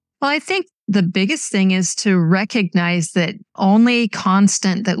Well, I think the biggest thing is to recognize that only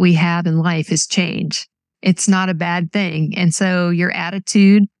constant that we have in life is change. It's not a bad thing. And so your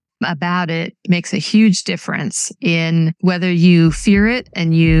attitude about it makes a huge difference in whether you fear it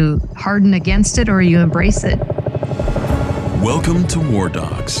and you harden against it or you embrace it. Welcome to War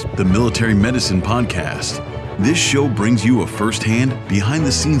Docs, the military medicine podcast. This show brings you a first-hand,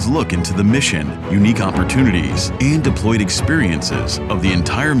 behind-the-scenes look into the mission, unique opportunities, and deployed experiences of the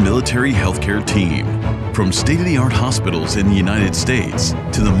entire military healthcare team. From state-of-the-art hospitals in the United States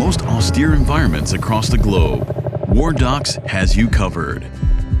to the most austere environments across the globe, War Docs has you covered.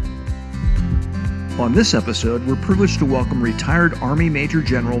 On this episode, we're privileged to welcome retired Army Major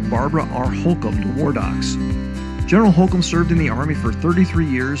General Barbara R. Holcomb to War Docs. General Holcomb served in the Army for 33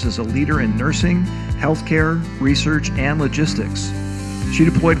 years as a leader in nursing, healthcare, research, and logistics. She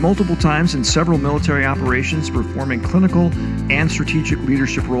deployed multiple times in several military operations, performing clinical and strategic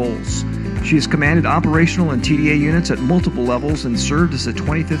leadership roles. She has commanded operational and TDA units at multiple levels and served as the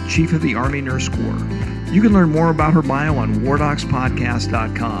 25th Chief of the Army Nurse Corps. You can learn more about her bio on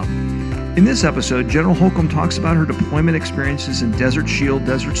wardocspodcast.com. In this episode, General Holcomb talks about her deployment experiences in Desert Shield,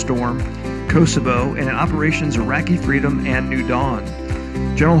 Desert Storm, Kosovo, and in Operations Iraqi Freedom and New Dawn.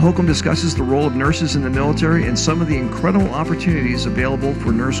 General Holcomb discusses the role of nurses in the military and some of the incredible opportunities available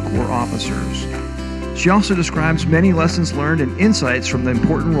for Nurse Corps officers. She also describes many lessons learned and insights from the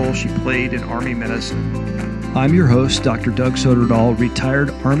important role she played in Army medicine. I'm your host, Dr. Doug Soderdahl, retired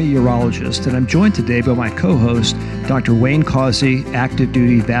Army urologist, and I'm joined today by my co-host, Dr. Wayne Causey, active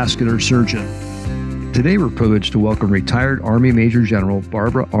duty vascular surgeon. Today, we're privileged to welcome retired Army Major General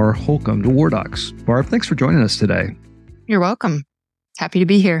Barbara R. Holcomb to War Docs. Barb, thanks for joining us today. You're welcome. Happy to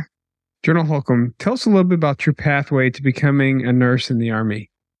be here. General Holcomb, tell us a little bit about your pathway to becoming a nurse in the Army.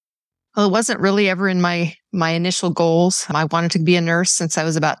 Well, it wasn't really ever in my initial goals. I wanted to be a nurse since I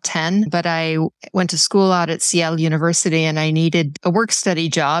was about 10, but I went to school out at Seattle University and I needed a work study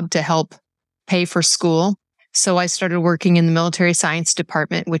job to help pay for school. So I started working in the military science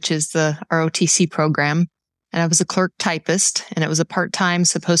department, which is the ROTC program. And I was a clerk typist, and it was a part-time,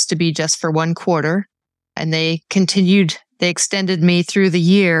 supposed to be just for 1 quarter. And they extended me through the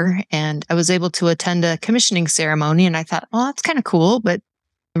year, and I was able to attend a commissioning ceremony. And I thought, well, that's kind of cool, but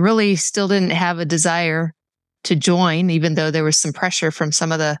I really still didn't have a desire to join, even though there was some pressure from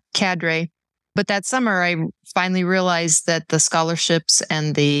some of the cadre. But that summer, I finally realized that the scholarships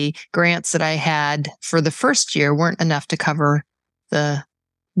and the grants that I had for the first year weren't enough to cover the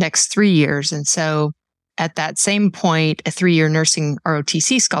next 3 years. And so at that same point, a 3-year nursing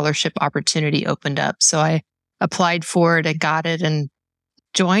ROTC scholarship opportunity opened up. So I applied for it, I got it, and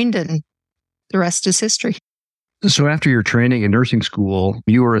joined, and the rest is history. So after your training in nursing school,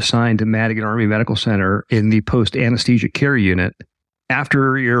 you were assigned to Madigan Army Medical Center in the post-anesthesia care unit.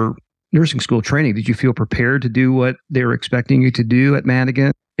 After your nursing school training, did you feel prepared to do what they were expecting you to do at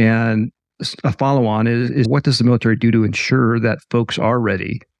Madigan? And a follow-on is what does the military do to ensure that folks are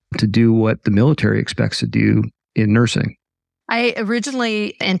ready to do what the military expects to do in nursing? I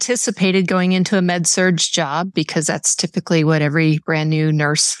originally anticipated going into a med-surg job because that's typically what every brand new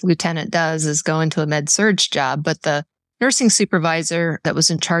nurse lieutenant does, is go into a med-surg job. But the nursing supervisor that was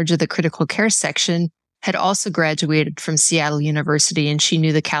in charge of the critical care section had also graduated from Seattle University, and she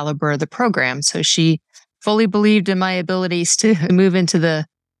knew the caliber of the program. So she fully believed in my abilities to move into the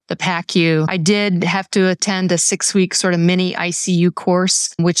PACU. I did have to attend a 6-week sort of mini ICU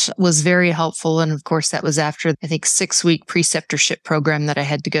course, which was very helpful. And of course, that was after, I think, 6-week preceptorship program that I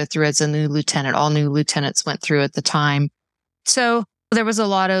had to go through as a new lieutenant. All new lieutenants went through at the time. So there was a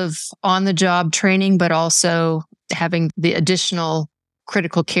lot of on-the-job training, but also having the additional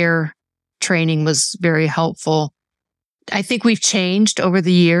critical care training was very helpful. I think we've changed over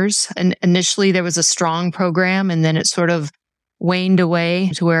the years. And initially, there was a strong program, and then it sort of waned away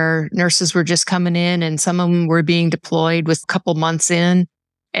to where nurses were just coming in, and some of them were being deployed with a couple months in.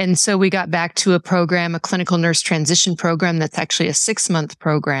 And so we got back to a program, a clinical nurse transition program that's actually a 6-month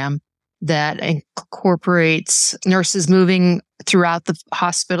program that incorporates nurses moving throughout the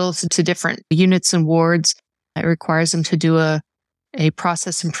hospital to different units and wards. It requires them to do a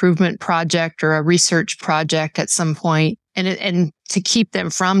process improvement project or a research project at some point, and to keep them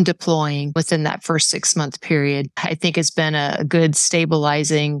from deploying within that first 6-month period, I think has been a good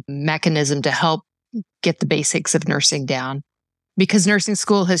stabilizing mechanism to help get the basics of nursing down, because nursing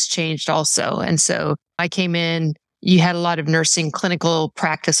school has changed also. And so I came in, you had a lot of nursing clinical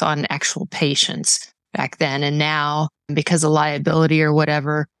practice on actual patients back then. And now, because of liability or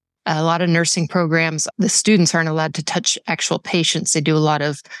whatever, a lot of nursing programs, the students aren't allowed to touch actual patients. They do a lot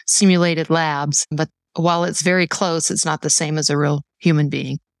of simulated labs, but while it's very close, it's not the same as a real human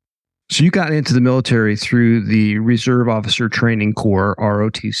being. So you got into the military through the Reserve Officer Training Corps,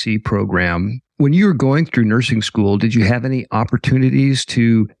 ROTC program. When you were going through nursing school, did you have any opportunities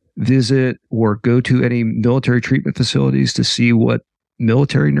to visit or go to any military treatment facilities to see what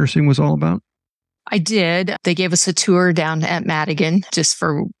military nursing was all about? I did. They gave us a tour down at Madigan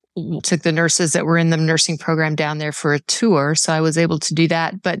took the nurses that were in the nursing program down there for a tour. So I was able to do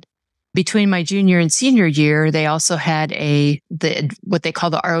that. But between my junior and senior year, they also had what they call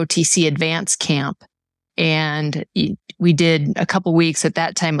the ROTC Advance Camp. And we did a couple weeks. At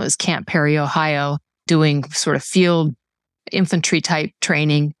that time, it was Camp Perry, Ohio, doing sort of field infantry type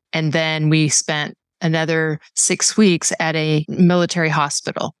training. And then we spent another 6 weeks at a military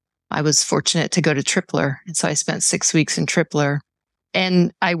hospital. I was fortunate to go to Tripler. And so I spent 6 weeks in Tripler.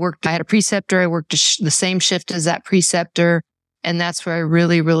 And I had a preceptor. I worked the same shift as that preceptor. And that's where I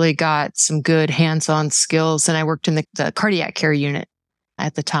really, really got some good hands-on skills. And I worked in the cardiac care unit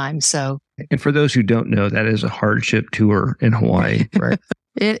at the time. So, and for those who don't know, that is a hardship tour in Hawaii, right?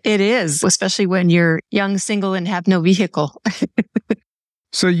 It is, especially when you're young, single, and have no vehicle.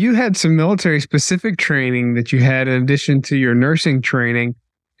 So you had some military-specific training that you had in addition to your nursing training,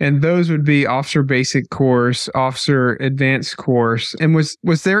 and those would be Officer Basic Course, Officer Advanced Course. And was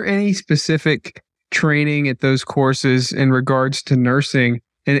there any specific training at those courses in regards to nursing?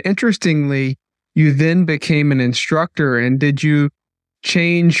 And interestingly, you then became an instructor. And did you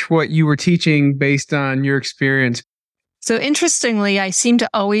change what you were teaching based on your experience? So interestingly, I seem to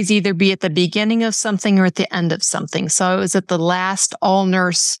always either be at the beginning of something or at the end of something. So I was at the last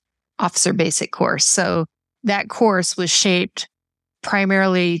all-nurse Officer Basic course. So that course was shaped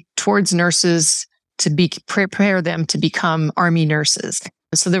primarily towards nurses to prepare them to become Army nurses.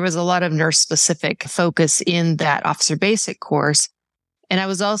 So there was a lot of nurse-specific focus in that Officer Basic course. And I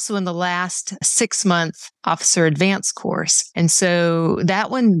was also in the last 6-month Officer Advanced course. And so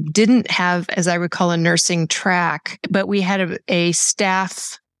that one didn't have, as I recall, a nursing track, but we had a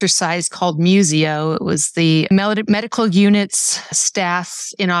staff exercise called MUSEO. It was the Medical Units Staff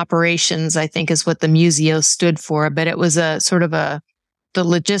in Operations, I think is what the MUSEO stood for. But it was a sort of the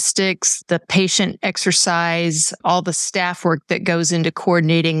logistics, the patient exercise, all the staff work that goes into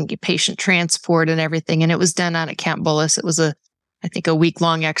coordinating patient transport and everything. And it was done out at Camp Bullis. It was I think a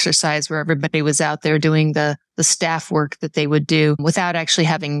week-long exercise where everybody was out there doing the staff work that they would do without actually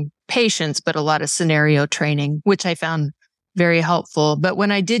having patients, but a lot of scenario training, which I found very helpful. But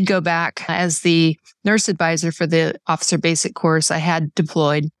when I did go back as the nurse advisor for the Officer Basic course, I had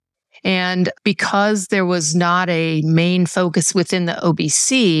deployed. And because there was not a main focus within the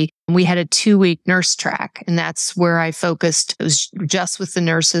OBC, we had a 2-week nurse track. And that's where I focused. It was just with the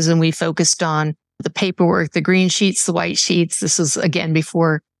nurses, and we focused on the paperwork, the green sheets, the white sheets. This was, again,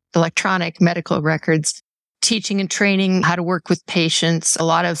 before electronic medical records, teaching and training how to work with patients, a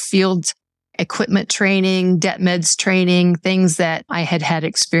lot of field equipment training, DETMEDS training, things that I had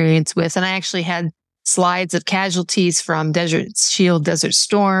experience with. And I actually had slides of casualties from Desert Shield, Desert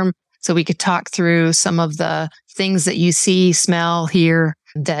Storm, so we could talk through some of the things that you see, smell, hear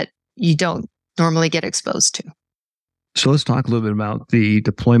that you don't normally get exposed to. So let's talk a little bit about the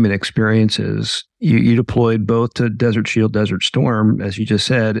deployment experiences. You deployed both to Desert Shield, Desert Storm, as you just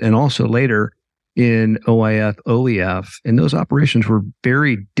said, and also later in OIF, OEF. And those operations were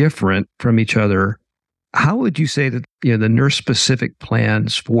very different from each other. How would you say that the nurse-specific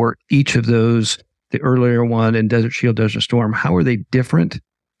plans for each of those, the earlier one in Desert Shield, Desert Storm, how are they different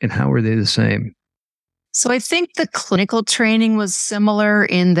and how are they the same? So I think the clinical training was similar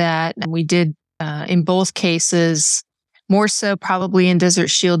in that we did, in both cases, more so probably in Desert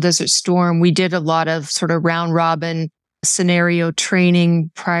Shield, Desert Storm, we did a lot of sort of round robin scenario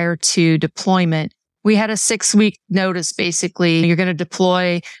training prior to deployment. We had a 6-week notice, basically. You're going to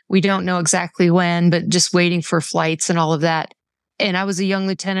deploy. We don't know exactly when, but just waiting for flights and all of that. And I was a young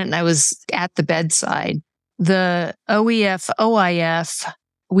lieutenant and I was at the bedside. The OEF, OIF,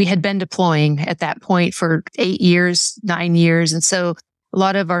 we had been deploying at that point for 8 years, 9 years. And so a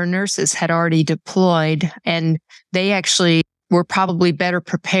lot of our nurses had already deployed, and they actually were probably better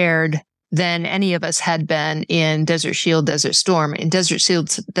prepared than any of us had been in Desert Shield, Desert Storm. In Desert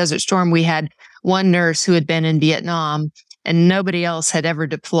Shield, Desert Storm, we had one nurse who had been in Vietnam and nobody else had ever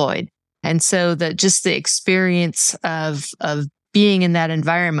deployed. And so the experience of being in that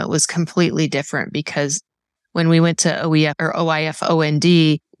environment was completely different, because when we went to OEF or OIF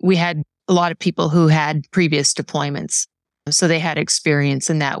OND, we had a lot of people who had previous deployments. So they had experience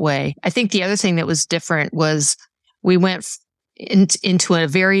in that way. I think the other thing that was different was we went into a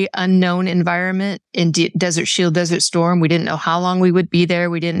very unknown environment in Desert Shield, Desert Storm. We didn't know how long we would be there.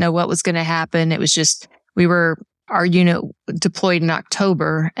 We didn't know what was going to happen. It was just, our unit deployed in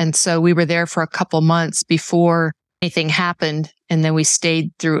October. And so we were there for a couple months before anything happened. And then we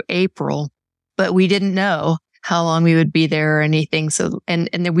stayed through April, but we didn't know how long we would be there or anything. So, and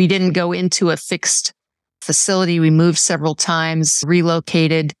then we didn't go into a fixed facility. We moved several times,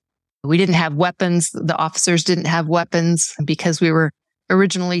 relocated. We didn't have weapons. The officers didn't have weapons because we were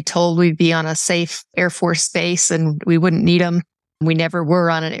originally told we'd be on a safe Air Force base and we wouldn't need them. We never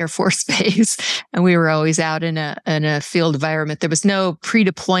were on an Air Force base, and we were always out in a field environment. There was no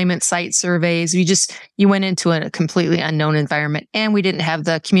pre-deployment site surveys. You went into a completely unknown environment, and we didn't have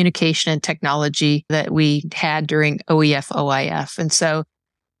the communication and technology that we had during OEF, OIF. And so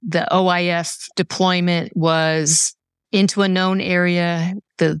the OIF deployment was into a known area.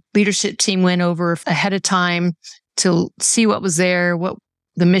 The leadership team went over ahead of time to see what was there, what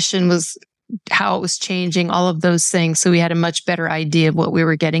the mission was, how it was changing, all of those things. So we had a much better idea of what we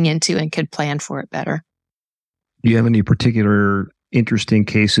were getting into and could plan for it better. Do you have any particular interesting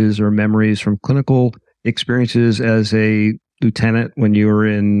cases or memories from clinical experiences as a lieutenant when you were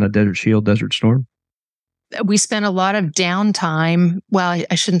in Desert Shield, Desert Storm? We spent a lot of downtime. Well,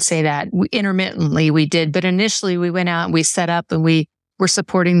 I shouldn't say that. Intermittently we did, but initially we went out and we set up and we were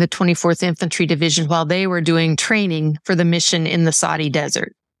supporting the 24th Infantry Division while they were doing training for the mission in the Saudi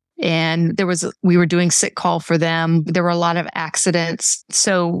desert. And we were doing sick call for them. There were a lot of accidents.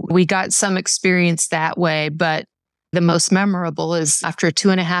 So we got some experience that way. But the most memorable is after a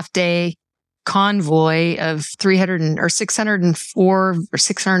 2.5 day convoy of 604 or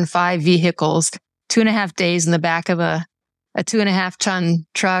 605 vehicles, 2.5 days in the back of a 2.5 ton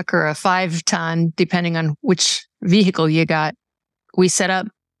truck or a 5 ton, depending on which vehicle you got. We set up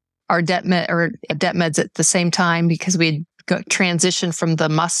our DET meds at the same time because we had transitioned from the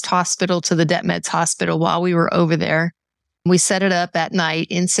MUST hospital to the DET meds hospital while we were over there. We set it up at night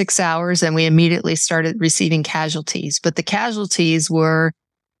in 6 hours and we immediately started receiving casualties. But the casualties were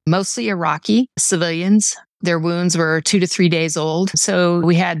mostly Iraqi civilians. Their wounds were 2 to 3 days old. So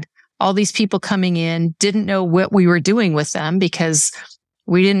we had all these people coming in, didn't know what we were doing with them because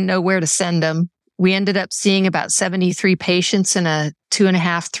we didn't know where to send them. We ended up seeing about 73 patients in a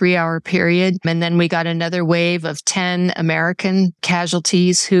 2.5, 3 hour period. And then we got another wave of 10 American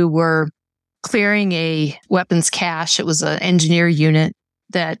casualties who were clearing a weapons cache. It was an engineer unit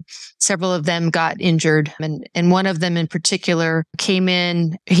that several of them got injured. And one of them in particular came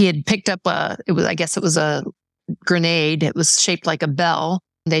in, he had picked up I guess it was a grenade. It was shaped like a bell.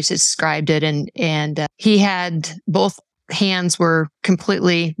 They described it. And he had both hands were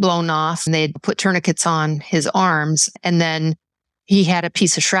completely blown off and they'd put tourniquets on his arms. And then he had a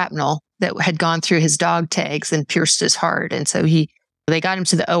piece of shrapnel that had gone through his dog tags and pierced his heart. And so they got him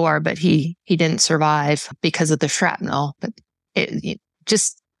to the OR, but he didn't survive because of the shrapnel. But it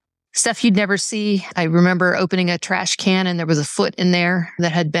just stuff you'd never see. I remember opening a trash can and there was a foot in there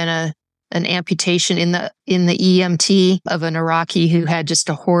that had been an amputation in the EMT of an Iraqi who had just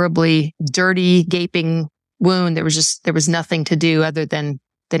a horribly dirty, gaping wound. There was nothing to do other than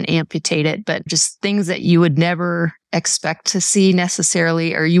amputate it, but just things that you would never expect to see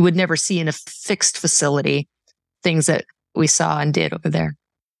necessarily, or you would never see in a fixed facility, things that we saw and did over there.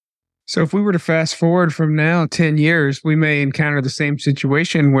 So if we were to fast forward from now 10 years, we may encounter the same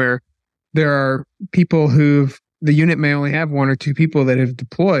situation where there are people the unit may only have 1 or 2 people that have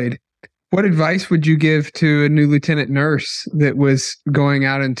deployed. What advice would you give to a new lieutenant nurse that was going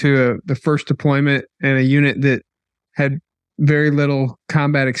out into the first deployment and a unit that had very little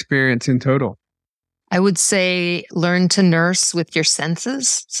combat experience in total? I would say learn to nurse with your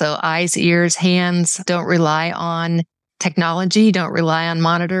senses. So eyes, ears, hands. Don't rely on technology. Don't rely on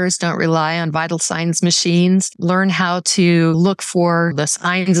monitors. Don't rely on vital signs machines. Learn how to look for the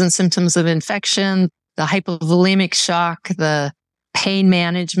signs and symptoms of infection, the hypovolemic shock, the pain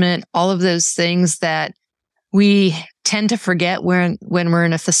management, all of those things that we tend to forget when we're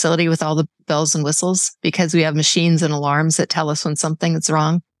in a facility with all the bells and whistles because we have machines and alarms that tell us when something is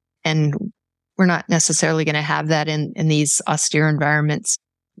wrong. And we're not necessarily going to have that in these austere environments.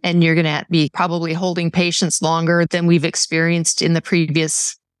 And you're going to be probably holding patients longer than we've experienced in the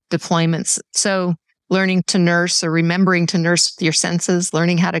previous deployments. So learning to nurse or remembering to nurse with your senses,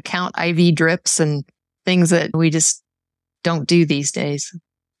 learning how to count IV drips and things that we just don't do these days.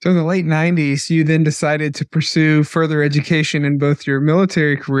 So in the late 90s, you then decided to pursue further education in both your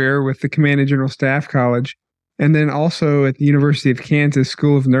military career with the Command and General Staff College, and then also at the University of Kansas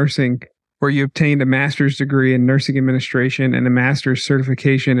School of Nursing, where you obtained a master's degree in nursing administration and a master's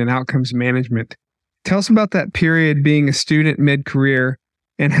certification in outcomes management. Tell us about that period being a student mid-career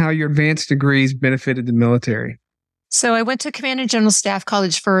and how your advanced degrees benefited the military. So I went to Command and General Staff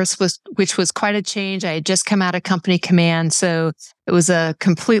College first, which was quite a change. I had just come out of company command, so it was a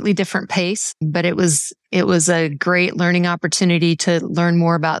completely different pace, but it was a great learning opportunity to learn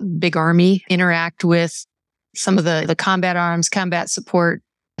more about Big Army, interact with some of the combat arms, combat support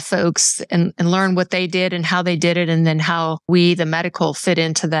folks, and learn what they did and how they did it, and then how we, the medical, fit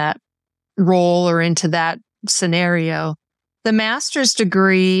into that role or into that scenario. The master's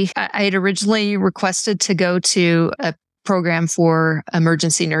degree, I had originally requested to go to a program for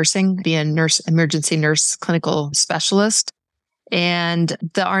emergency nursing, be a emergency nurse clinical specialist. And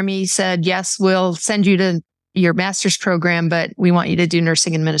the Army said, yes, we'll send you to your master's program, but we want you to do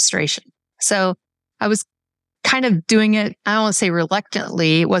nursing administration. So I was kind of doing it, I don't want to say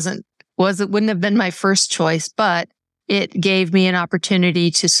reluctantly. It wouldn't have been my first choice, but it gave me an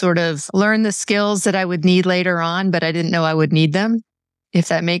opportunity to sort of learn the skills that I would need later on, but I didn't know I would need them, if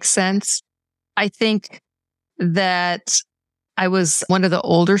that makes sense. I think that I was one of the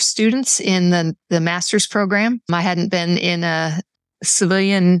older students in the master's program. I hadn't been in a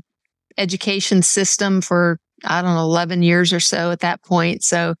civilian education system for, 11 years or so at that point.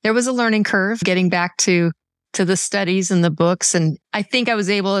 So there was a learning curve getting back to the studies and the books. And I think I was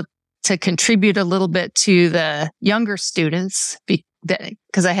able to contribute a little bit to the younger students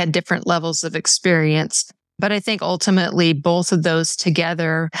because I had different levels of experience. But I think ultimately both of those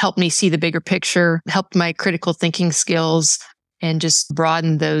together helped me see the bigger picture, helped my critical thinking skills, and just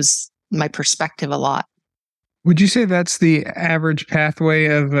broadened my perspective a lot. Would you say that's the average pathway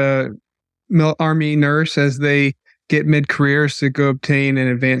of a Army nurse as they get mid-careers to go obtain an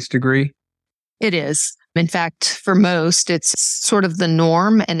advanced degree? It is. In fact, for most, it's sort of the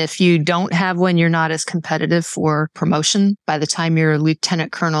norm. And if you don't have one, you're not as competitive for promotion. By the time you're a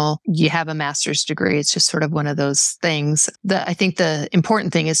lieutenant colonel, you have a master's degree. It's just sort of one of those things. I think the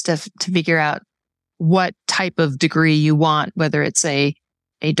important thing is to figure out what type of degree you want, whether it's a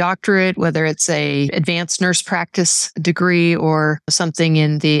doctorate, whether it's a advanced nurse practice degree, or something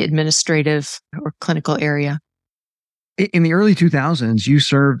in the administrative or clinical area. In the early 2000s, you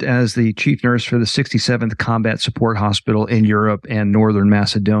served as the chief nurse for the 67th Combat Support Hospital in Europe and Northern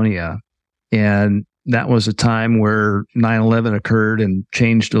Macedonia. And that was a time where 9/11 occurred and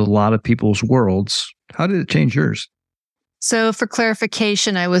changed a lot of people's worlds. How did it change yours? So for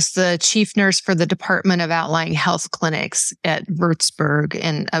clarification, I was the chief nurse for the Department of Outlying Health Clinics at Würzburg,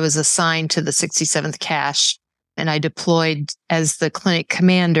 and I was assigned to the 67th CASH. And I deployed as the clinic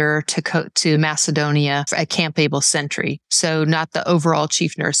commander to Macedonia at Camp Able Sentry. So not the overall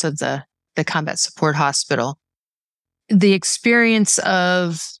chief nurse of the combat support hospital. The experience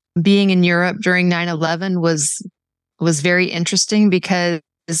of being in Europe during 9/11 was very interesting because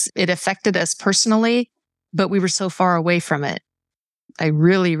it affected us personally, but we were so far away from it. I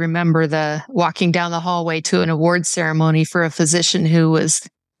really remember walking down the hallway to an award ceremony for a physician who was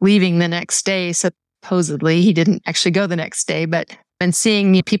leaving the next day. Supposedly, he didn't actually go the next day, and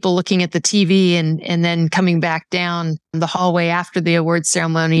seeing people looking at the TV and then coming back down the hallway after the award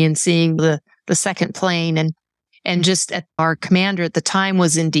ceremony and seeing the second plane and just our commander at the time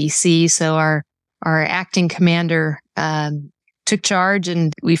was in DC. So our acting commander took charge,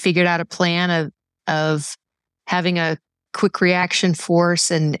 and we figured out a plan of having a quick reaction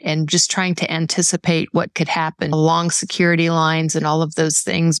force and just trying to anticipate what could happen along security lines and all of those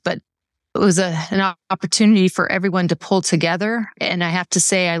things. But it was an opportunity for everyone to pull together. And I have to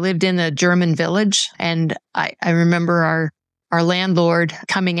say, I lived in a German village, and I remember our landlord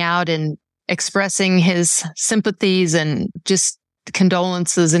coming out and expressing his sympathies and just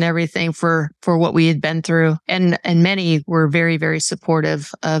condolences and everything for what we had been through. And many were very, very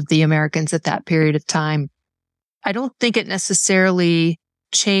supportive of the Americans at that period of time. I don't think it necessarily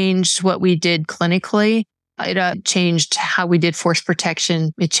changed what we did clinically. It changed how we did force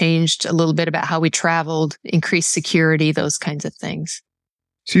protection. It changed a little bit about how we traveled, increased security, those kinds of things.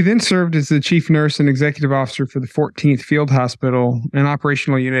 So you then served as the chief nurse and executive officer for the 14th Field Hospital, an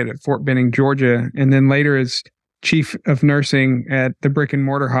operational unit at Fort Benning, Georgia, and then later as chief of nursing at the brick and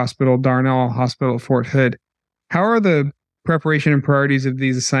mortar hospital, Darnall Hospital at Fort Hood. How are the preparation and priorities of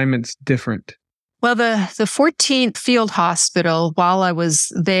these assignments different? Well, the 14th Field Hospital, while I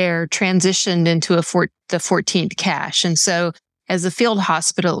was there, transitioned into the 14th CASH. And so as a field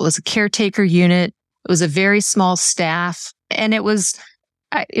hospital, it was a caretaker unit. It was a very small staff. And it was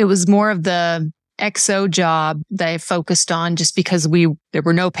more of the XO job that I focused on just because there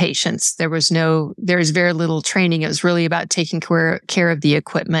were no patients. There was very little training. It was really about taking care of the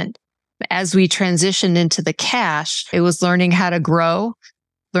equipment. As we transitioned into the CASH, it was learning how to grow,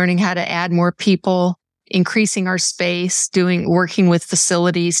 learning how to add more people increasing our space, working with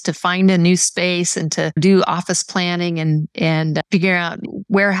facilities to find a new space and to do office planning and figuring out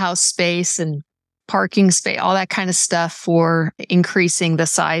warehouse space and parking space, all that kind of stuff for increasing the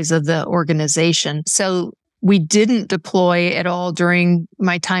size of the organization. So we didn't deploy at all during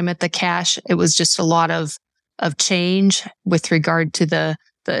my time at the cache. It was just a lot of change with regard to the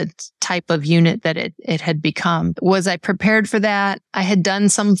type of unit that it had become. Was I prepared for that? I had done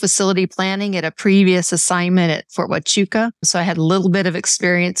some facility planning at a previous assignment at Fort Huachuca. So I had a little bit of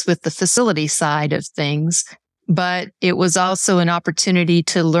experience with the facility side of things, but it was also an opportunity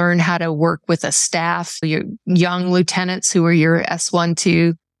to learn how to work with a staff, your young lieutenants who were your S1,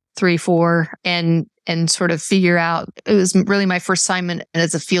 2, 3, 4, and sort of figure out, it was really my first assignment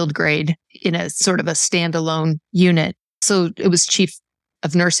as a field grade in a sort of a standalone unit. So it was chief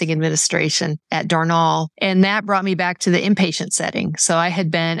of nursing administration at Darnall. And that brought me back to the inpatient setting. So I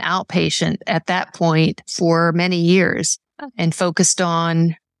had been outpatient at that point for many years and focused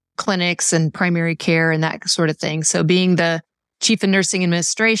on clinics and primary care and that sort of thing. So being the chief of nursing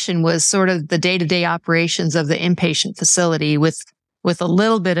administration was sort of the day-to-day operations of the inpatient facility with a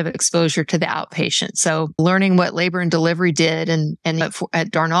little bit of exposure to the outpatient. So learning what labor and delivery did and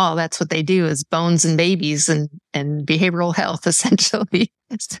at Darnall, that's what they do is bones and babies and behavioral health, essentially.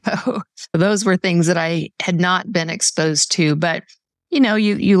 So those were things that I had not been exposed to. But,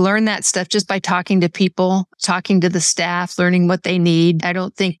 you learn that stuff just by talking to people, talking to the staff, learning what they need. I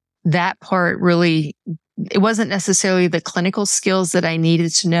don't think that part really, it wasn't necessarily the clinical skills that I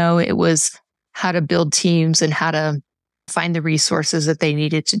needed to know. It was how to build teams and how to find the resources that they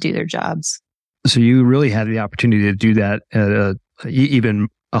needed to do their jobs. So you really had the opportunity to do that at even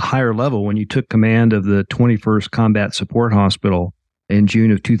a higher level when you took command of the 21st Combat Support Hospital in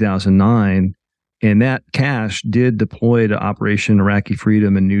June of 2009. And that cache did deploy to Operation Iraqi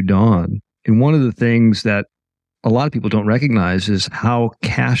Freedom and New Dawn. And one of the things that a lot of people don't recognize is how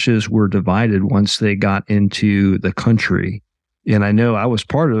caches were divided once they got into the country. And I know I was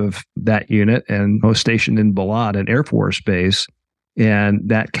part of that unit and I was stationed in Balad, an Air Force base, and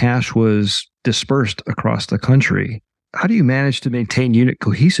that cache was dispersed across the country. How do you manage to maintain unit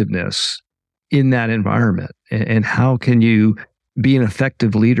cohesiveness in that environment? And how can you be an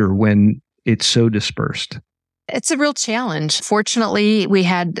effective leader when it's so dispersed? It's a real challenge. Fortunately, we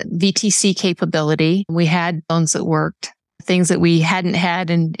had VTC capability. We had zones that worked, things that we hadn't had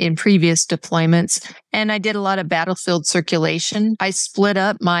in previous deployments. And I did a lot of battlefield circulation. I split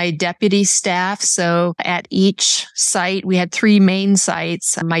up my deputy staff. So at each site, we had 3 main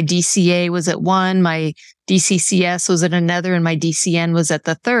sites. My DCA was at one, my DCCS was at another, and my DCN was at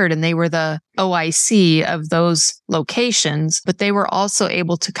the third. And they were the OIC of those locations. But they were also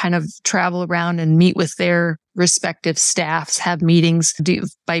able to kind of travel around and meet with their respective staffs, have meetings, do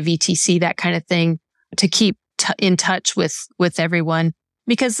by VTC, that kind of thing, to keep in touch with everyone,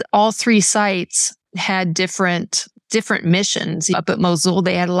 because all 3 sites had different missions. Up at Mosul,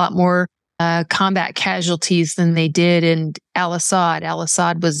 they had a lot more combat casualties than they did in Al Asad. Al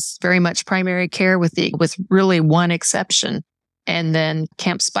Asad was very much primary care with really one exception. And then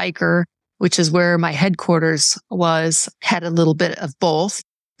Camp Spiker, which is where my headquarters was, had a little bit of both.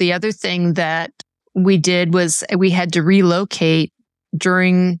 The other thing that we did was we had to relocate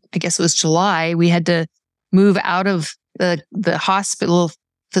during, I guess it was July. We had to move out of the hospital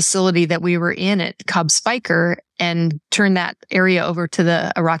facility that we were in at Camp Spiker and turn that area over to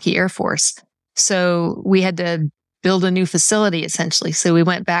the Iraqi Air Force. So we had to build a new facility, essentially. So we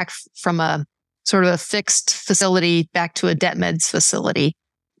went back from a sort of a fixed facility back to a DetMeds facility.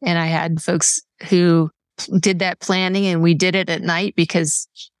 And I had folks who did that planning, and we did it at night because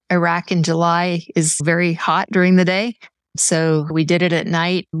Iraq in July is very hot during the day. So we did it at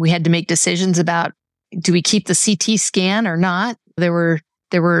night. We had to make decisions about, do we keep the CT scan or not? There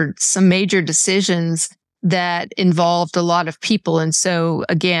were some major decisions that involved a lot of people. And so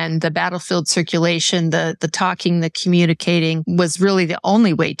again, the battlefield circulation, the talking, the communicating was really the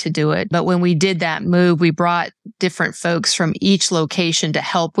only way to do it. But when we did that move, we brought different folks from each location to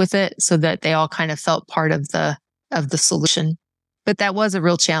help with it so that they all kind of felt part of the solution. But that was a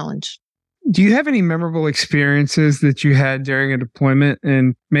real challenge. Do you have any memorable experiences that you had during a deployment?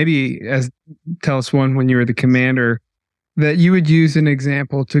 And maybe tell us one when you were the commander that you would use an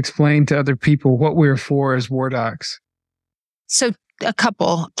example to explain to other people what we're for as war docs. So a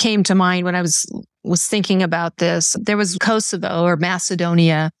couple came to mind when I was thinking about this. There was Kosovo or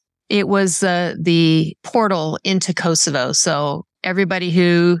Macedonia. It was the portal into Kosovo. So everybody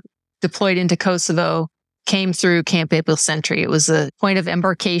who deployed into Kosovo came through Camp Able Sentry. It was a point of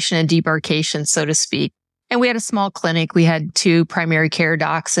embarkation and debarkation, so to speak. And we had a small clinic. We had 2 primary care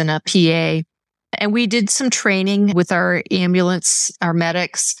docs and a PA. And we did some training with our ambulance, our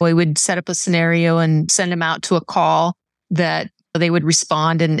medics. We would set up a scenario and send them out to a call that they would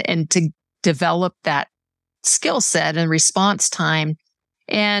respond and to develop that skill set and response time.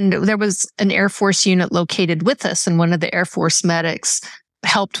 And there was an Air Force unit located with us, and one of the Air Force medics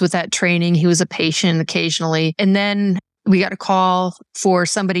helped with that training. He was a patient occasionally. And then we got a call for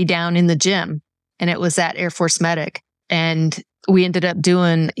somebody down in the gym, and it was that Air Force medic. And we ended up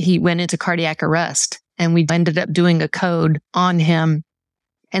he went into cardiac arrest, and we ended up doing a code on him.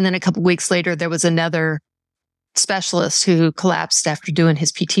 And then a couple of weeks later, there was another specialist who collapsed after doing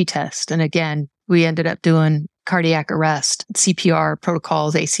his PT test. And again, we ended up doing cardiac arrest, CPR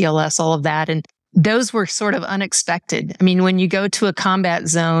protocols, ACLS, all of that. And those were sort of unexpected. I mean, when you go to a combat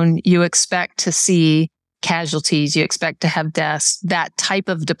zone, you expect to see casualties, you expect to have deaths. That type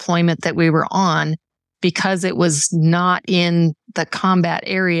of deployment that we were on, because it was not in the combat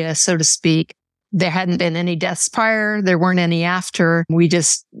area, so to speak, there hadn't been any deaths prior. There weren't any after. We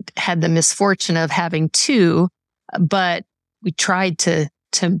just had the misfortune of having two, but we tried to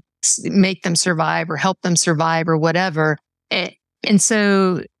make them survive or help them survive or whatever. And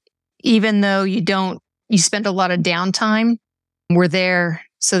so even though you spend a lot of downtime, we're there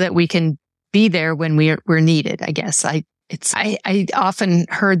so that we can be there when we're needed, I guess. I often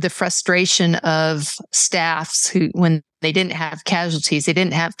heard the frustration of staffs who, when they didn't have casualties, they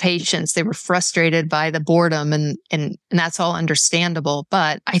didn't have patients, they were frustrated by the boredom, and that's all understandable.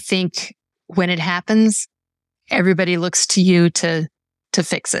 But I think when it happens, everybody looks to you to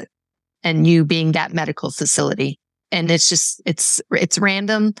fix it, and you being that medical facility. And it's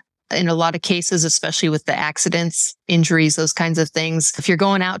random in a lot of cases, especially with the accidents, injuries, those kinds of things. If you're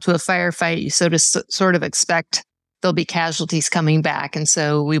going out to a firefight, you sort of expect there'll be casualties coming back. And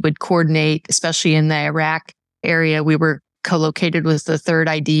so we would coordinate, especially in the Iraq area. We were co-located with the 3rd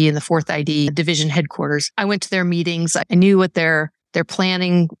ID and the 4th ID division headquarters. I went to their meetings. I knew what they're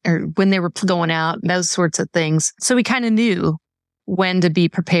planning or when they were going out, those sorts of things. So we kind of knew when to be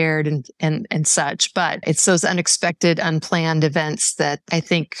prepared and such. But it's those unexpected, unplanned events that I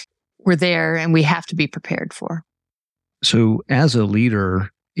think we're there and we have to be prepared for. So as a leader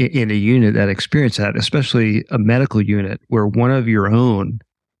in a unit that experienced that, especially a medical unit where one of your own,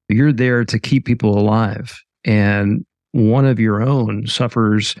 you're there to keep people alive, and one of your own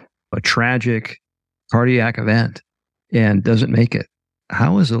suffers a tragic cardiac event and doesn't make it.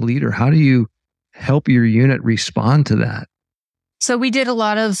 How, as a leader, how do you help your unit respond to that? So we did a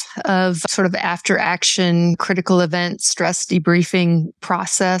lot of sort of after action critical event stress debriefing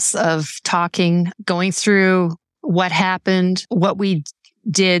process of talking, going through what happened, what we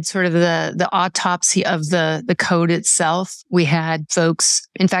did, sort of the autopsy of the code itself. We had folks,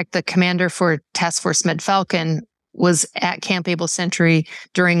 in fact, the commander for Task Force Med Falcon was at Camp Able Sentry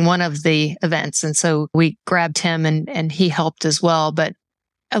during one of the events. And so we grabbed him and he helped as well. But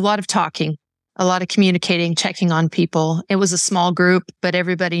a lot of talking, a lot of communicating, checking on people. It was a small group, but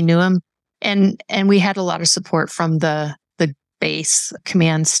everybody knew him. And we had a lot of support from the base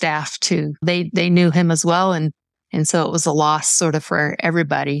command staff too. They knew him as well. And so it was a loss sort of for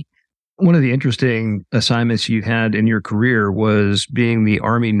everybody. One of the interesting assignments you had in your career was being the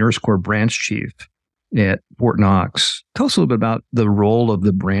Army Nurse Corps branch chief at Fort Knox. Tell us a little bit about the role of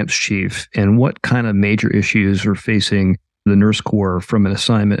the branch chief and what kind of major issues are facing the Nurse Corps from an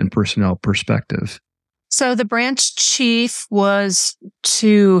assignment and personnel perspective. So the branch chief was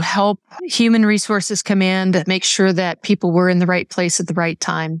to help Human Resources Command make sure that people were in the right place at the right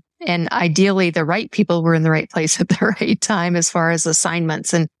time. And ideally, the right people were in the right place at the right time as far as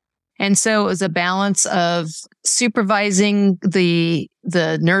assignments. And so it was a balance of supervising the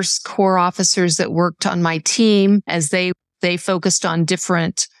Nurse Corps officers that worked on my team as they focused on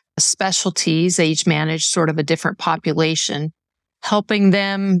different specialties. They each managed sort of a different population, helping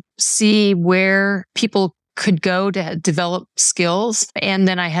them see where people could go to develop skills. And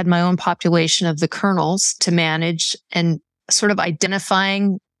then I had my own population of the colonels to manage and sort of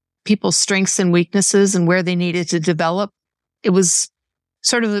identifying people's strengths and weaknesses and where they needed to develop. It was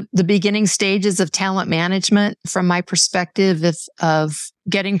sort of the beginning stages of talent management from my perspective of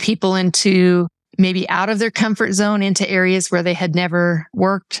getting people into maybe out of their comfort zone into areas where they had never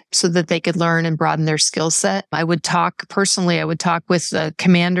worked so that they could learn and broaden their skill set. I would talk with the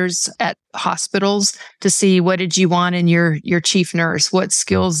commanders at hospitals to see, what did you want in your chief nurse? What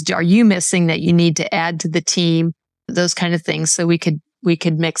skills are you missing that you need to add to the team? Those kind of things. So we could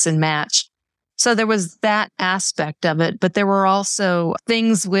mix and match. So there was that aspect of it, but there were also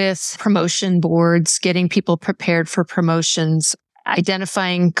things with promotion boards, getting people prepared for promotions.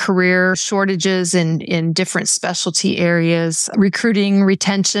 identifying career shortages in different specialty areas, recruiting,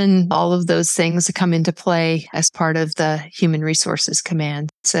 retention, all of those things that come into play as part of the Human Resources Command.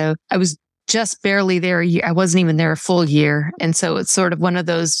 So I was just barely there. I wasn't even there a full year. And so it's sort of one of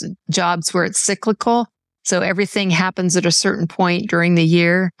those jobs where it's cyclical. So everything happens at a certain point during the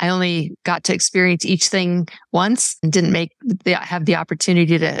year. I only got to experience each thing once and didn't have the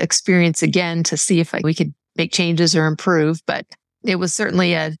opportunity to experience again to see if we could make changes or improve. But it was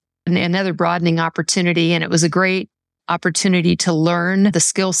certainly another broadening opportunity. And it was a great opportunity to learn the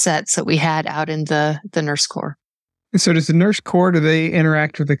skill sets that we had out in the Nurse Corps. So does the Nurse Corps, do they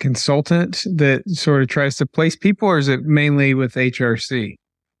interact with a consultant that sort of tries to place people, or is it mainly with HRC?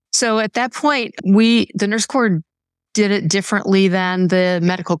 So at that point, the Nurse Corps did it differently than the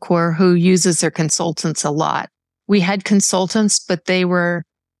Medical Corps, who uses their consultants a lot. We had consultants, but they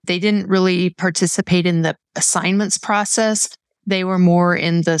didn't really participate in the assignments process. They were more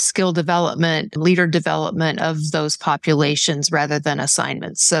in the skill development, leader development of those populations rather than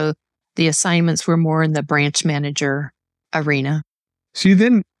assignments. So the assignments were more in the branch manager arena. So you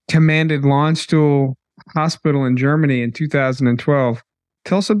then commanded Landstuhl Hospital in Germany in 2012.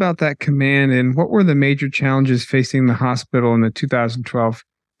 Tell us about that command and what were the major challenges facing the hospital in the 2012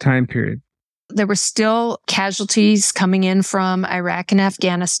 time period? There were still casualties coming in from Iraq and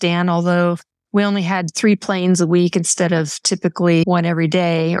Afghanistan, although we only had 3 planes a week instead of typically 1 every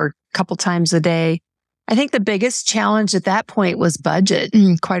day or a couple times a day. I think the biggest challenge at that point was budget.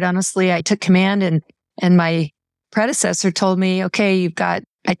 Quite honestly, I took command and my predecessor told me, okay,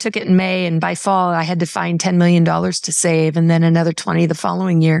 I took it in May, and by fall, I had to find $10 million to save and then another 20 the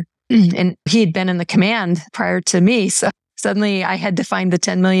following year. And he had been in the command prior to me. So suddenly I had to find the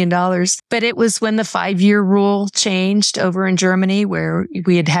 $10 million. But it was when the 5-year rule changed over in Germany, where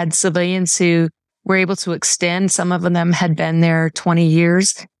we had civilians who were able to extend. Some of them had been there 20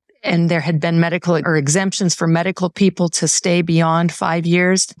 years. And there had been medical or exemptions for medical people to stay beyond 5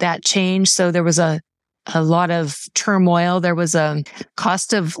 years. That changed. So there was a lot of turmoil. There was a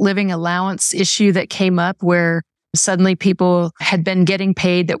cost of living allowance issue that came up where suddenly people had been getting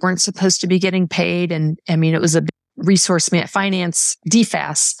paid that weren't supposed to be getting paid. And I mean, it was a finance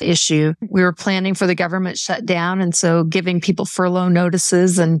DFAS issue. We were planning for the government shutdown. And so giving people furlough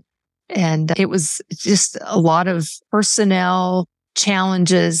notices and it was just a lot of personnel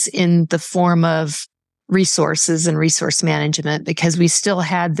challenges in the form of resources and resource management, because we still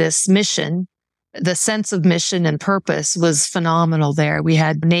had this mission. The sense of mission and purpose was phenomenal there. We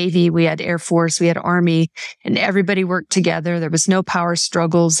had Navy, we had Air Force, we had Army, and everybody worked together. There was no power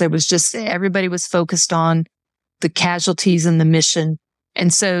struggles. There was just, everybody was focused on the casualties and the mission.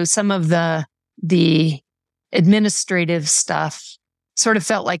 And so some of the administrative stuff sort of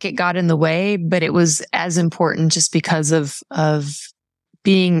felt like it got in the way, but it was as important just because of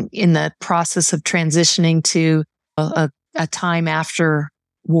being in the process of transitioning to a time after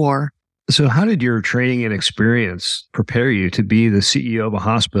war. So how did your training and experience prepare you to be the CEO of a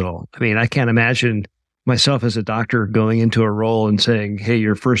hospital? I mean, I can't imagine myself as a doctor going into a role and saying, hey,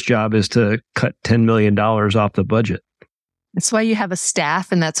 your first job is to cut $10 million off the budget. That's why you have a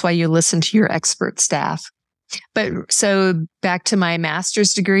staff, and that's why you listen to your expert staff. But so back to my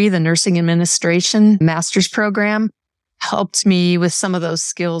master's degree, the nursing administration master's program helped me with some of those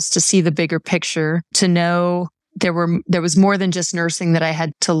skills to see the bigger picture, to know there was more than just nursing that I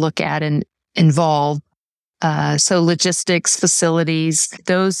had to look at and involve. So logistics, facilities,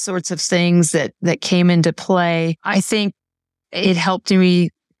 those sorts of things that came into play. I think it helped me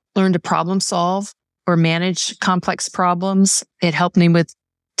learn to problem solve or manage complex problems. It helped me with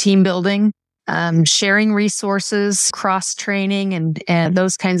team building, sharing resources, cross training, and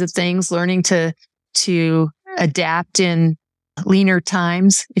those kinds of things. Learning to adapt in leaner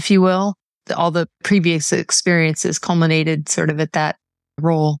times, if you will. All the previous experiences culminated sort of at that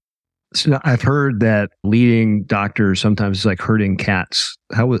role. So I've heard that leading doctors sometimes is like herding cats.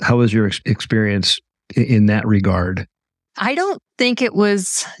 How was your experience in that regard? I don't think it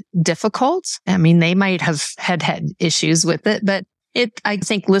was difficult. I mean, they might have had issues with it, but I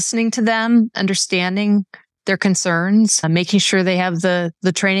think listening to them, understanding their concerns, making sure they have the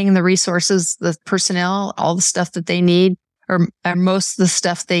training and the resources, the personnel, all the stuff that they need, or most of the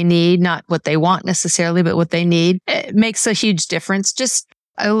stuff they need, not what they want necessarily, but what they need. It makes a huge difference.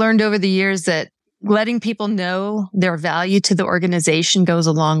 I learned over the years that letting people know their value to the organization goes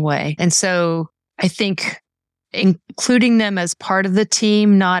a long way. And so I think including them as part of the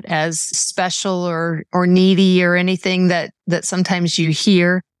team, not as special or needy or anything that sometimes you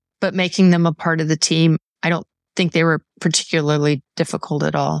hear, but making them a part of the team, I don't think they were particularly difficult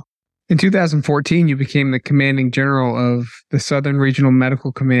at all. In 2014, you became the commanding general of the Southern Regional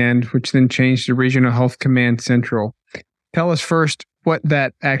Medical Command, which then changed to Regional Health Command Central. Tell us first what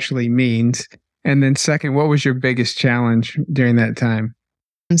that actually means. And then second, what was your biggest challenge during that time?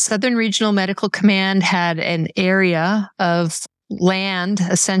 Southern Regional Medical Command had an area of land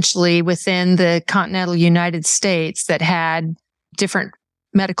essentially within the continental United States that had different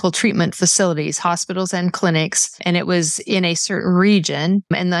medical treatment facilities, hospitals and clinics, and it was in a certain region.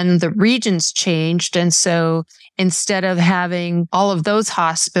 And then the regions changed. And so instead of having all of those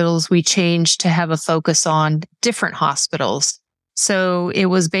hospitals, we changed to have a focus on different hospitals. So it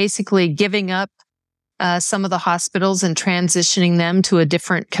was basically giving up some of the hospitals and transitioning them to a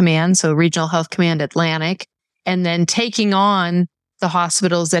different command, so Regional Health Command Atlantic, and then taking on the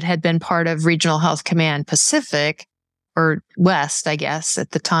hospitals that had been part of Regional Health Command Pacific, or West, I guess,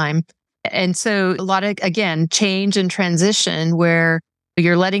 at the time. And so a lot of, again, change and transition where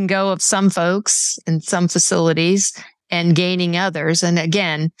you're letting go of some folks in some facilities and gaining others. And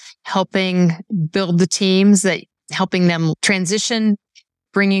again, helping build the teams, that helping them transition,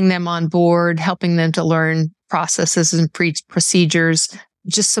 bringing them on board, helping them to learn processes and procedures,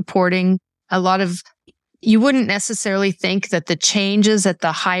 just supporting a lot of, you wouldn't necessarily think that the changes at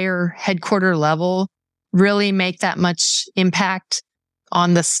the higher headquarter level really make that much impact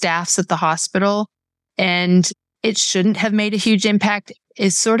on the staffs at the hospital. And it shouldn't have made a huge impact.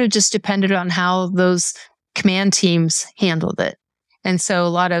 It sort of just depended on how those command teams handled it. And so a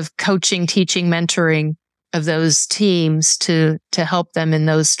lot of coaching, teaching, mentoring of those teams to help them in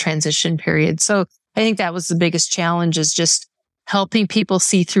those transition periods. So I think that was the biggest challenge, is just helping people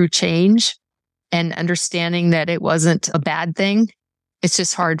see through change and understanding that it wasn't a bad thing. It's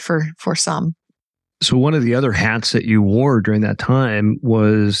just hard for some. So one of the other hats that you wore during that time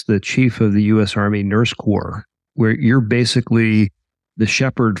was the chief of the U.S. Army Nurse Corps, where you're basically the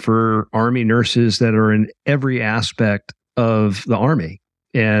shepherd for Army nurses that are in every aspect of the Army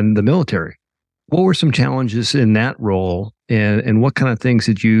and the military. What were some challenges in that role, and what kind of things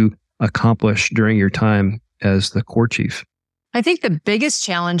did you accomplish during your time as the Corps chief? I think the biggest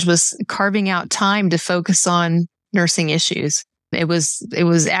challenge was carving out time to focus on nursing issues. It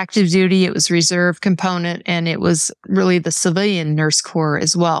was active duty, it was reserve component, and it was really the civilian nurse corps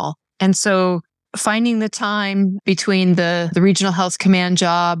as well. And so finding the time between the regional health command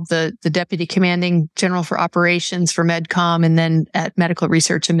job, the deputy commanding general for operations for MedCom, and then at Medical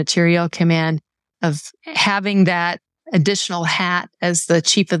Research and Material Command, of having that additional hat as the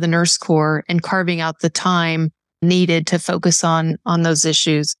chief of the nurse corps and carving out the time needed to focus on those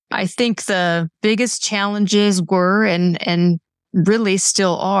issues. I think the biggest challenges were, and really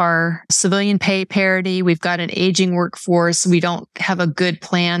still are, civilian pay parity. We've got an aging workforce. We don't have a good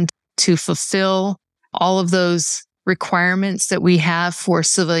plan to fulfill all of those requirements that we have for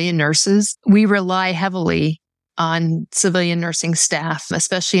civilian nurses. We rely heavily on civilian nursing staff,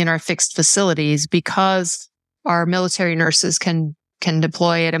 especially in our fixed facilities, because our military nurses can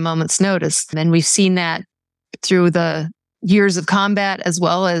deploy at a moment's notice. And we've seen that through the years of combat as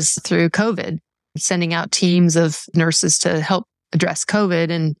well as through COVID, sending out teams of nurses to help address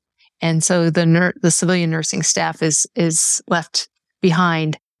COVID. And so the civilian nursing staff is left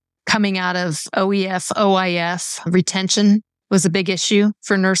behind. Coming out of OEF, OIF, retention was a big issue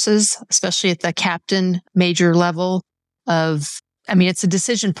for nurses, especially at the captain major level it's a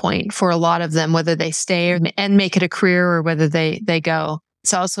decision point for a lot of them, whether they stay and make it a career or whether they go.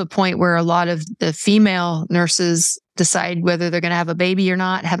 It's also a point where a lot of the female nurses decide whether they're going to have a baby or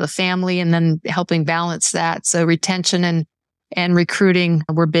not, have a family, and then helping balance that. So retention and recruiting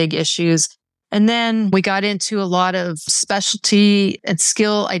were big issues. And then we got into a lot of specialty and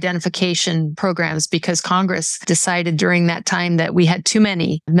skill identification programs because Congress decided during that time that we had too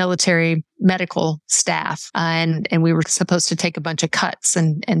many military medical staff, and we were supposed to take a bunch of cuts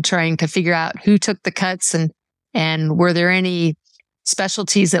and trying to figure out who took the cuts and were there any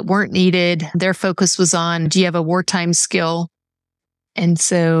specialties that weren't needed. Their focus was on, do you have a wartime skill? And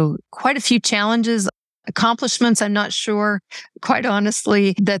so quite a few challenges. Accomplishments, I'm not sure, quite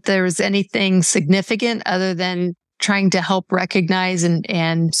honestly, that there was anything significant other than trying to help recognize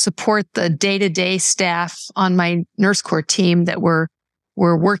and support the day-to-day staff on my nurse corps team that were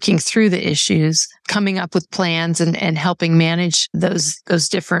working through the issues, coming up with plans and helping manage those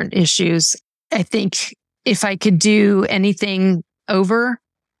different issues. I think if I could do anything over,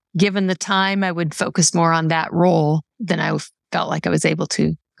 given the time, I would focus more on that role than I felt like I was able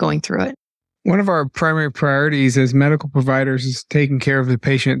to going through it. One of our primary priorities as medical providers is taking care of the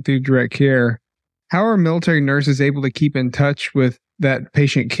patient through direct care. How are military nurses able to keep in touch with that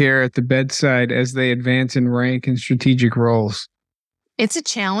patient care at the bedside as they advance in rank and strategic roles? It's a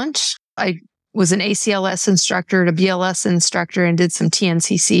challenge. I was an ACLS instructor, a BLS instructor, and did some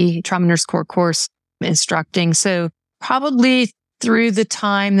TNCC, Trauma Nurse Corps course instructing. So probably through the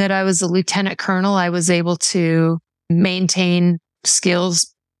time that I was a lieutenant colonel, I was able to maintain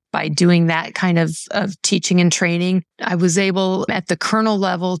skills by doing that kind of teaching and training. I was able at the colonel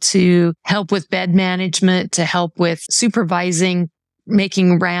level to help with bed management, to help with supervising,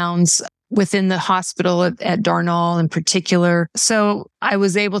 making rounds within the hospital at Darnall in particular. So I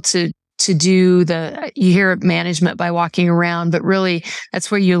was able to do you hear management by walking around, but really that's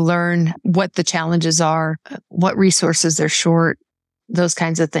where you learn what the challenges are, what resources they're short, those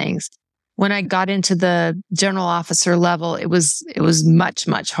kinds of things. When I got into the general officer level, it was much,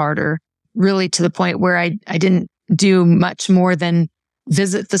 much harder, really to the point where I didn't do much more than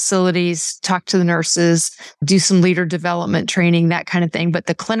visit facilities, talk to the nurses, do some leader development training, that kind of thing. But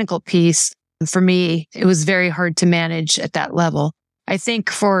the clinical piece, for me, it was very hard to manage at that level. I think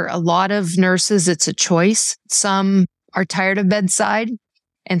for a lot of nurses, it's a choice. Some are tired of bedside,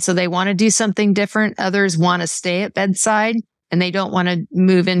 and so they want to do something different. Others want to stay at bedside, and they don't want to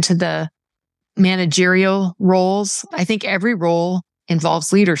move into the managerial roles. I think every role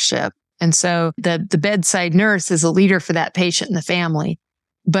involves leadership. And so the bedside nurse is a leader for that patient and the family.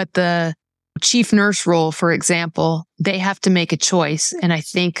 But the chief nurse role, for example, they have to make a choice. And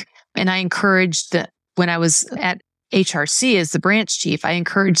I encouraged that when I was at HRC as the branch chief, I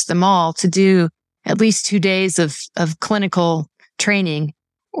encouraged them all to do at least 2 days of clinical training,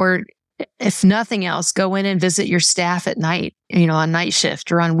 or if nothing else, go in and visit your staff at night, on night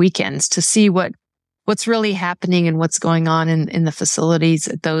shift or on weekends to see what's really happening and what's going on in the facilities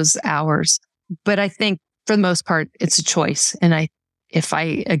at those hours. But I think for the most part, it's a choice. And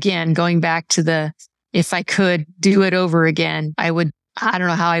going back to if I could do it over again, I don't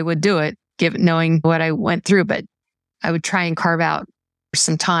know how I would do it, knowing what I went through, but I would try and carve out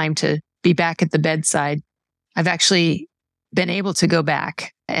some time to be back at the bedside. I've actually been able to go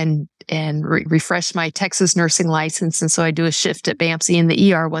back and refresh my Texas nursing license. And so I do a shift at BAMC in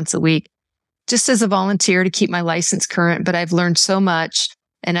the ER once a week, just as a volunteer to keep my license current. But I've learned so much,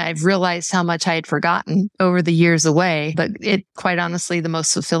 and I've realized how much I had forgotten over the years away. But it, quite honestly, the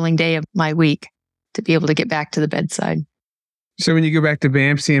most fulfilling day of my week to be able to get back to the bedside. So when you go back to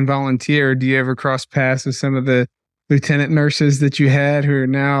BAMC and volunteer, do you ever cross paths with some of the lieutenant nurses that you had who are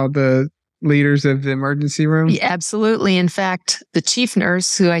now the leaders of the emergency room? Yeah, absolutely. In fact, the chief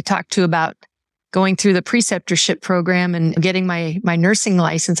nurse who I talked to about going through the preceptorship program and getting my nursing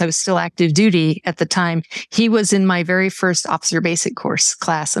license, I was still active duty at the time. He was in my very first officer basic course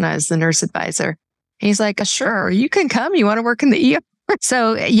class, and I was the nurse advisor. He's like, sure, you can come. You want to work in the ER?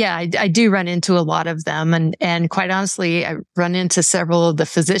 So yeah, I do run into a lot of them. And quite honestly, I run into several of the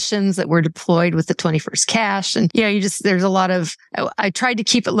physicians that were deployed with the 21st Cash. And there's a lot of, I tried to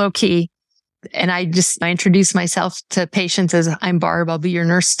keep it low key. And I introduced myself to patients as, I'm Barb, I'll be your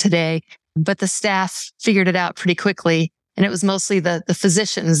nurse today. But the staff figured it out pretty quickly. And it was mostly the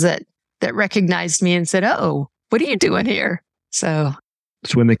physicians that recognized me and said, oh, what are you doing here? So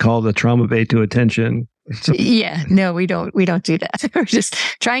it's when they call the trauma bay to attention. Yeah, no, we don't do that. We just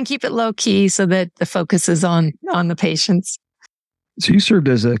try and keep it low key so that the focus is on the patients. So you served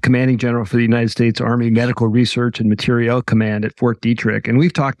as a commanding general for the United States Army Medical Research and Materiel Command at Fort Detrick. And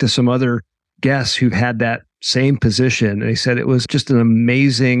we've talked to some other guests who've had that same position. They said it was just an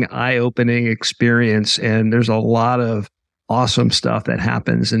amazing, eye-opening experience. And there's a lot of awesome stuff that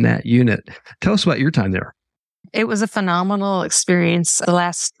happens in that unit. Tell us about your time there. It was a phenomenal experience. The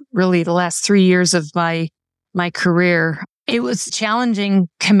last 3 years of my career. It was challenging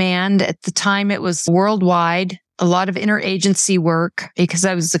command. At the time, it was worldwide, a lot of interagency work because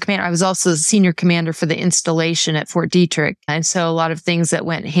I was the commander. I was also the senior commander for the installation at Fort Detrick. And so a lot of things that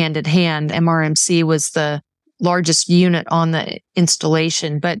went hand in hand. MRMC was the largest unit on the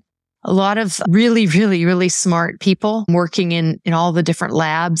installation, but a lot of really, really, really smart people working in all the different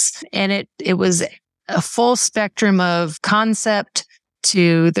labs. And it was a full spectrum of concept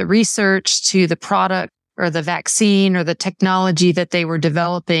to the research, to the product or the vaccine or the technology that they were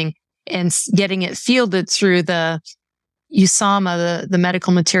developing and getting it fielded through the USAMA, the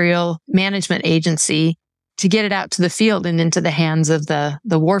Medical Material Management Agency, to get it out to the field and into the hands of the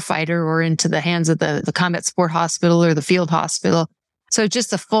warfighter or into the hands of the combat support hospital or the field hospital. So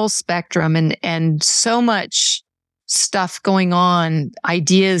just a full spectrum and so much stuff going on,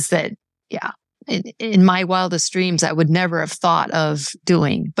 ideas that, in my wildest dreams, I would never have thought of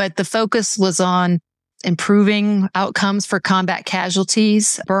doing. But the focus was on improving outcomes for combat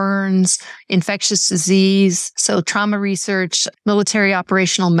casualties, burns, infectious disease, so trauma research, military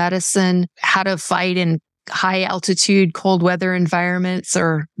operational medicine, how to fight in high altitude, cold weather environments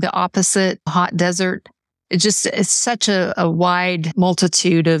or the opposite, hot desert. It's such a wide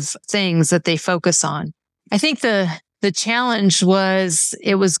multitude of things that they focus on. I think the challenge was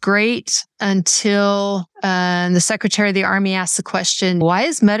it was great until the Secretary of the Army asked the question, why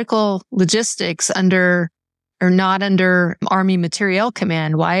is medical logistics not under Army Materiel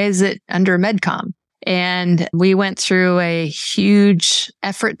Command? Why is it under MedCom? And we went through a huge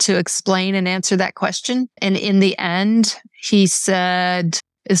effort to explain and answer that question. And in the end, he said,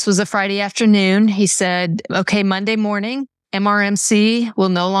 this was a Friday afternoon. He said, okay, Monday morning, MRMC will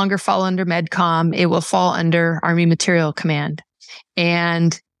no longer fall under MedCom. It will fall under Army Materiel Command.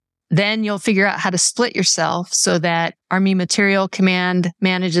 And then you'll figure out how to split yourself so that Army Materiel Command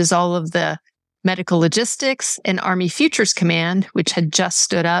manages all of the medical logistics and Army Futures Command, which had just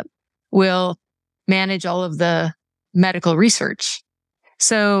stood up, will manage all of the medical research.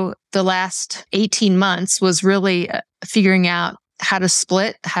 So the last 18 months was really figuring out how to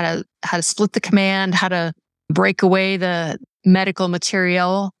split the command, how to break away the medical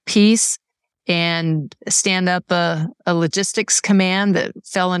material piece and stand up a logistics command that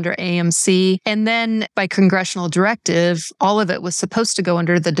fell under AMC. And then by congressional directive, all of it was supposed to go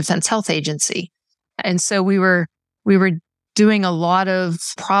under the Defense Health Agency. And so we were doing a lot of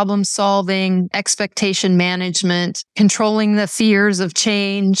problem solving, expectation management, controlling the fears of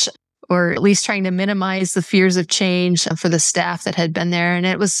change, or at least trying to minimize the fears of change for the staff that had been there. And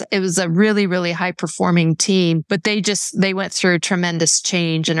it was a really, really high performing team, but they went through tremendous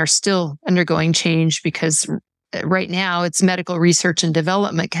change and are still undergoing change because right now it's Medical Research and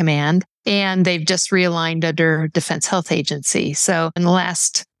Development Command, and they've just realigned under Defense Health Agency. So in the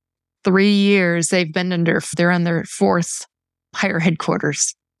last 3 years, they're on their fourth higher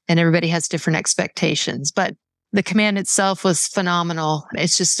headquarters, and everybody has different expectations. But the command itself was phenomenal.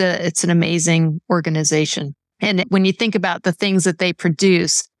 It's an amazing organization. And when you think about the things that they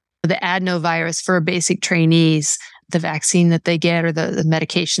produce, the adenovirus for basic trainees, the vaccine that they get or the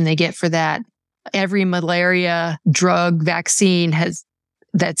medication they get for that, every malaria drug vaccine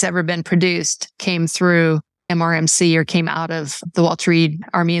that's ever been produced came through MRMC or came out of the Walter Reed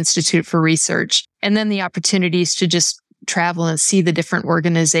Army Institute for Research. And then the opportunities to just travel and see the different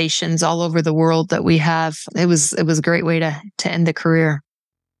organizations all over the world that we have. It was a great way to end the career.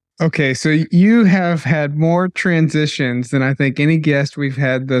 Okay, so you have had more transitions than I think any guest we've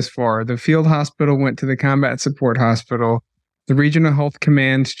had thus far. The field hospital went to the combat support hospital. The regional health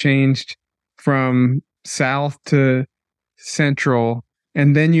commands changed from south to central,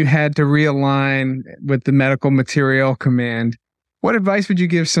 and then you had to realign with the medical materiel command. What advice would you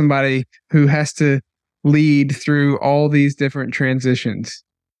give somebody who has to lead through all these different transitions?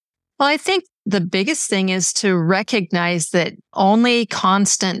 Well, I think the biggest thing is to recognize that only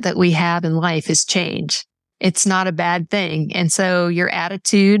constant that we have in life is change. It's not a bad thing. And so your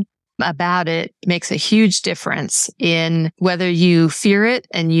attitude about it makes a huge difference in whether you fear it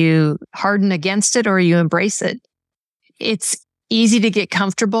and you harden against it or you embrace it. It's easy to get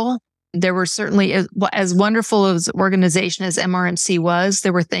comfortable. There were certainly, as wonderful as an organization as MRMC was,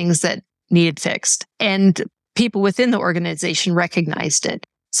 there were things that needed fixed. And people within the organization recognized it.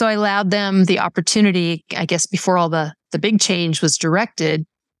 So I allowed them the opportunity, I guess, before all the big change was directed,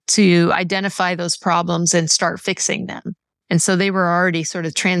 to identify those problems and start fixing them. And so they were already sort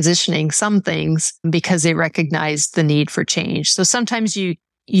of transitioning some things because they recognized the need for change. So sometimes you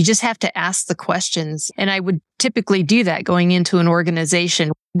just have to ask the questions. And I would typically do that going into an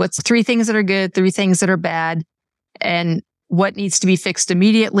organization. What's 3 things that are good, 3 things that are bad, and what needs to be fixed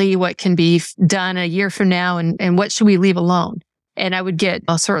immediately, what can be done a year from now, and what should we leave alone? And I would get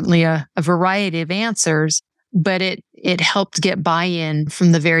certainly a variety of answers, but it helped get buy-in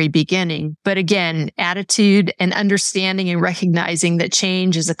from the very beginning. But again, attitude and understanding and recognizing that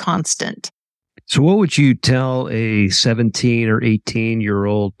change is a constant. So what would you tell a 17 or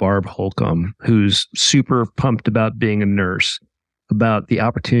 18-year-old Barb Holcomb who's super pumped about being a nurse, about the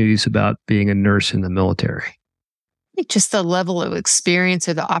opportunities about being a nurse in the military? I think just the level of experience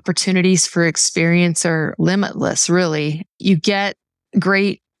or the opportunities for experience are limitless, really. You get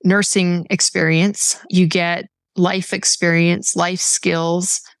great nursing experience. You get life experience, life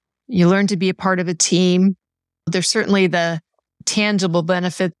skills. You learn to be a part of a team. There's certainly the tangible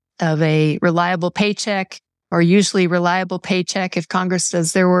benefit of a reliable paycheck, or usually reliable paycheck if Congress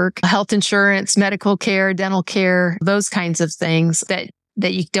does their work, health insurance, medical care, dental care, those kinds of things that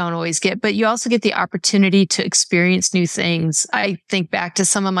you don't always get, but you also get the opportunity to experience new things. I think back to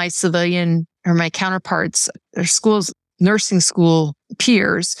some of my civilian or my counterparts, their schools, nursing school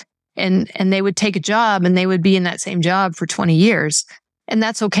peers, and they would take a job and they would be in that same job for 20 years. And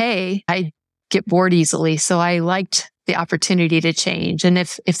that's okay. I get bored easily. So I liked the opportunity to change. And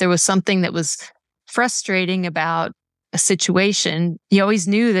if there was something that was frustrating about a situation, you always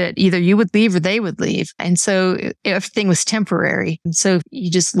knew that either you would leave or they would leave. And so everything was temporary. And so you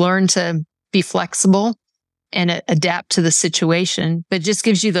just learn to be flexible and adapt to the situation, but it just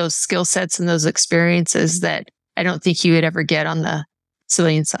gives you those skill sets and those experiences that I don't think you would ever get on the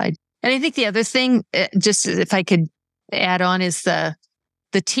civilian side. And I think the other thing, just if I could add on, is the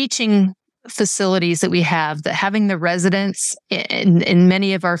teaching facilities that we have, that having the residents in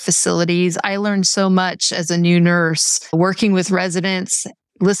many of our facilities. I learned so much as a new nurse, working with residents,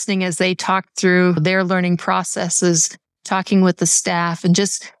 listening as they talk through their learning processes, talking with the staff, and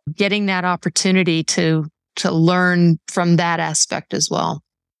just getting that opportunity to learn from that aspect as well.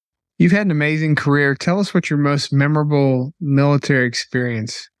 You've had an amazing career. Tell us what your most memorable military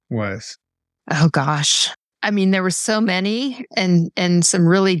experience was. Oh gosh. I mean, there were so many and some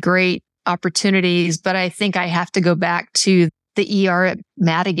really great opportunities, but I think I have to go back to the ER at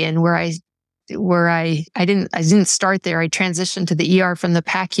Madigan where I didn't start there. I transitioned to the ER from the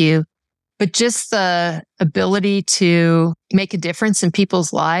PACU, but just the ability to make a difference in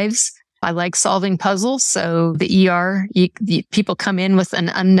people's lives. I like solving puzzles. So the ER, people come in with an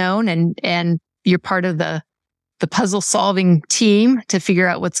unknown and you're part of the puzzle solving team to figure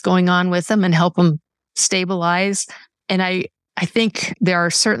out what's going on with them and help them stabilize. And I think there are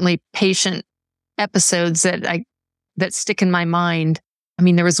certainly patient episodes that stick in my mind. I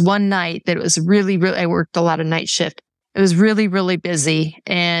mean, there was one night that it was really, I worked a lot of night shift. It was really, really busy.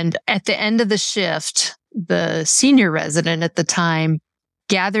 And at the end of the shift, the senior resident at the time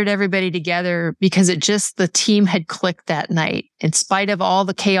gathered everybody together because the team had clicked that night. In spite of all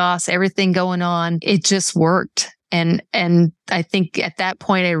the chaos, everything going on, it just worked. And I think at that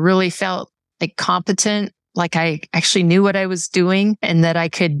point, I really felt like competent, like I actually knew what I was doing and that I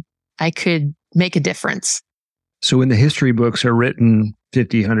could make a difference. So when the history books are written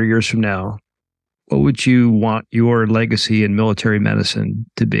 50, 100 years from now, what would you want your legacy in military medicine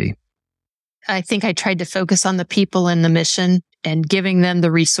to be? I think I tried to focus on the people and the mission and giving them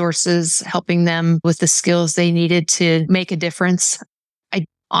the resources, helping them with the skills they needed to make a difference. I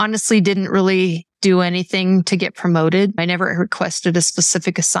honestly didn't really do anything to get promoted. I never requested a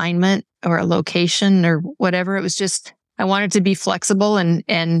specific assignment or a location or whatever. It was just, I wanted to be flexible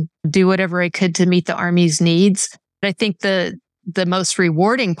and do whatever I could to meet the Army's needs. But I think the most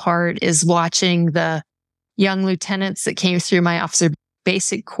rewarding part is watching the young lieutenants that came through my officer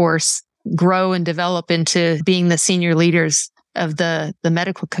basic course grow and develop into being the senior leaders of the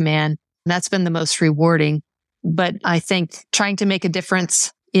medical command. And that's been the most rewarding. But I think trying to make a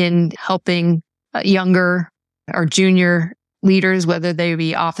difference in helping younger or junior leaders, whether they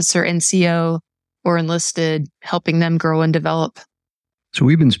be officer, NCO, or enlisted, helping them grow and develop. So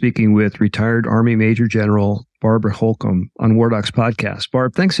we've been speaking with retired Army Major General Barbara Holcomb on War Docs podcast.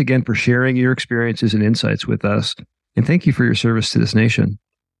 Barb, thanks again for sharing your experiences and insights with us. And thank you for your service to this nation.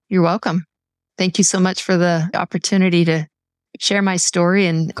 You're welcome. Thank you so much for the opportunity to share my story,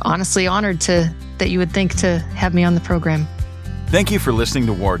 and honestly honored that you would think to have me on the program. Thank you for listening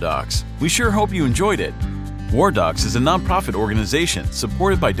to War Docs. We sure hope you enjoyed it. War Docs is a nonprofit organization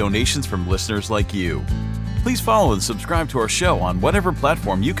supported by donations from listeners like you. Please follow and subscribe to our show on whatever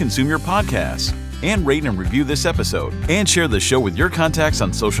platform you consume your podcasts, and rate and review this episode, and share the show with your contacts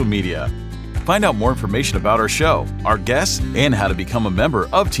on social media. Find out more information about our show, our guests, and how to become a member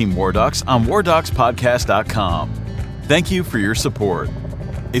of Team War Docs on wardocspodcast.com. Thank you for your support.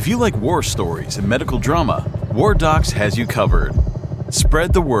 If you like war stories and medical drama, War Docs has you covered.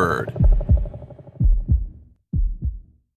 Spread the word.